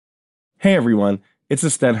Hey everyone, it's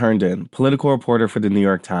Ested Herndon, political reporter for the New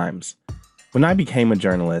York Times. When I became a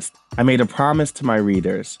journalist, I made a promise to my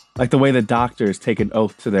readers, like the way that doctors take an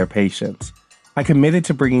oath to their patients. I committed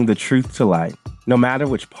to bringing the truth to light, no matter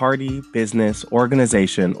which party, business,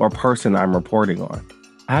 organization, or person I'm reporting on.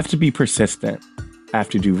 I have to be persistent. I have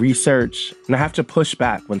to do research, and I have to push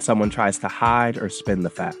back when someone tries to hide or spin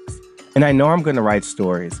the facts. And I know I'm going to write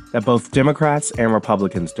stories that both Democrats and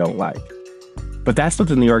Republicans don't like. But that's what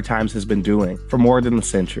the New York Times has been doing for more than a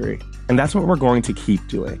century, and that's what we're going to keep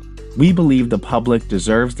doing. We believe the public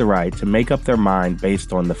deserves the right to make up their mind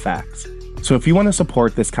based on the facts. So if you want to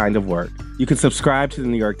support this kind of work, you can subscribe to the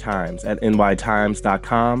New York Times at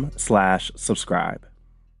nytimes.com/subscribe.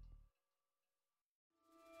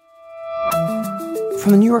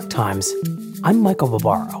 From the New York Times, I'm Michael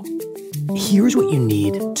Barbaro. Here's what you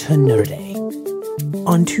need to know today.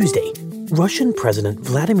 On Tuesday, Russian President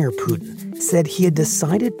Vladimir Putin said he had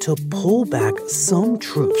decided to pull back some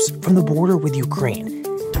troops from the border with Ukraine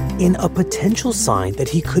in a potential sign that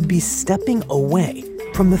he could be stepping away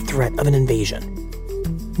from the threat of an invasion.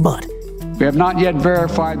 But we have not yet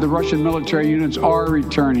verified the Russian military units are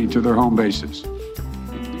returning to their home bases.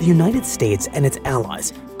 The United States and its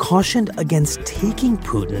allies cautioned against taking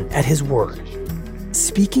Putin at his word.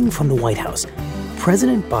 Speaking from the White House,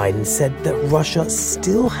 President Biden said that Russia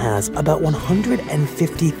still has about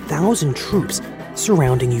 150,000 troops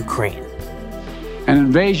surrounding Ukraine. An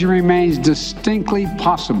invasion remains distinctly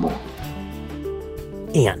possible.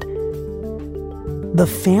 And the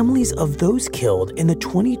families of those killed in the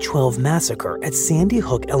 2012 massacre at Sandy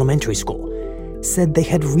Hook Elementary School said they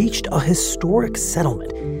had reached a historic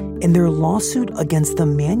settlement in their lawsuit against the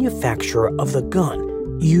manufacturer of the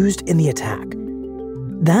gun used in the attack.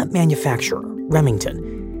 That manufacturer, Remington,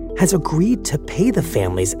 has agreed to pay the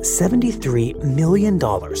families $73 million,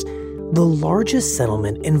 the largest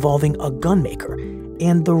settlement involving a gun maker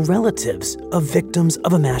and the relatives of victims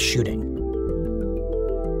of a mass shooting.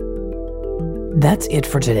 That's it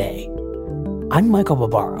for today. I'm Michael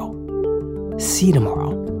Barbaro. See you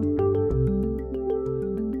tomorrow.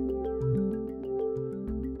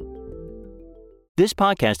 This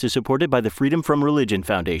podcast is supported by the Freedom From Religion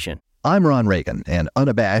Foundation. I'm Ron Reagan, an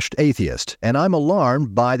unabashed atheist, and I'm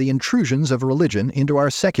alarmed by the intrusions of religion into our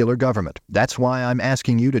secular government. That's why I'm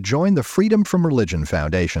asking you to join the Freedom From Religion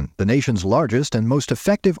Foundation, the nation's largest and most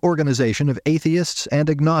effective organization of atheists and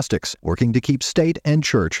agnostics, working to keep state and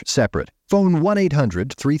church separate. Phone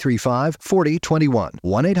 1-800-335-4021,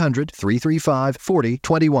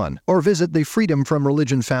 1-800-335-4021, or visit the Freedom From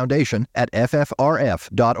Religion Foundation at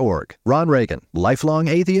ffrf.org. Ron Reagan, lifelong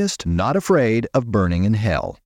atheist, not afraid of burning in hell.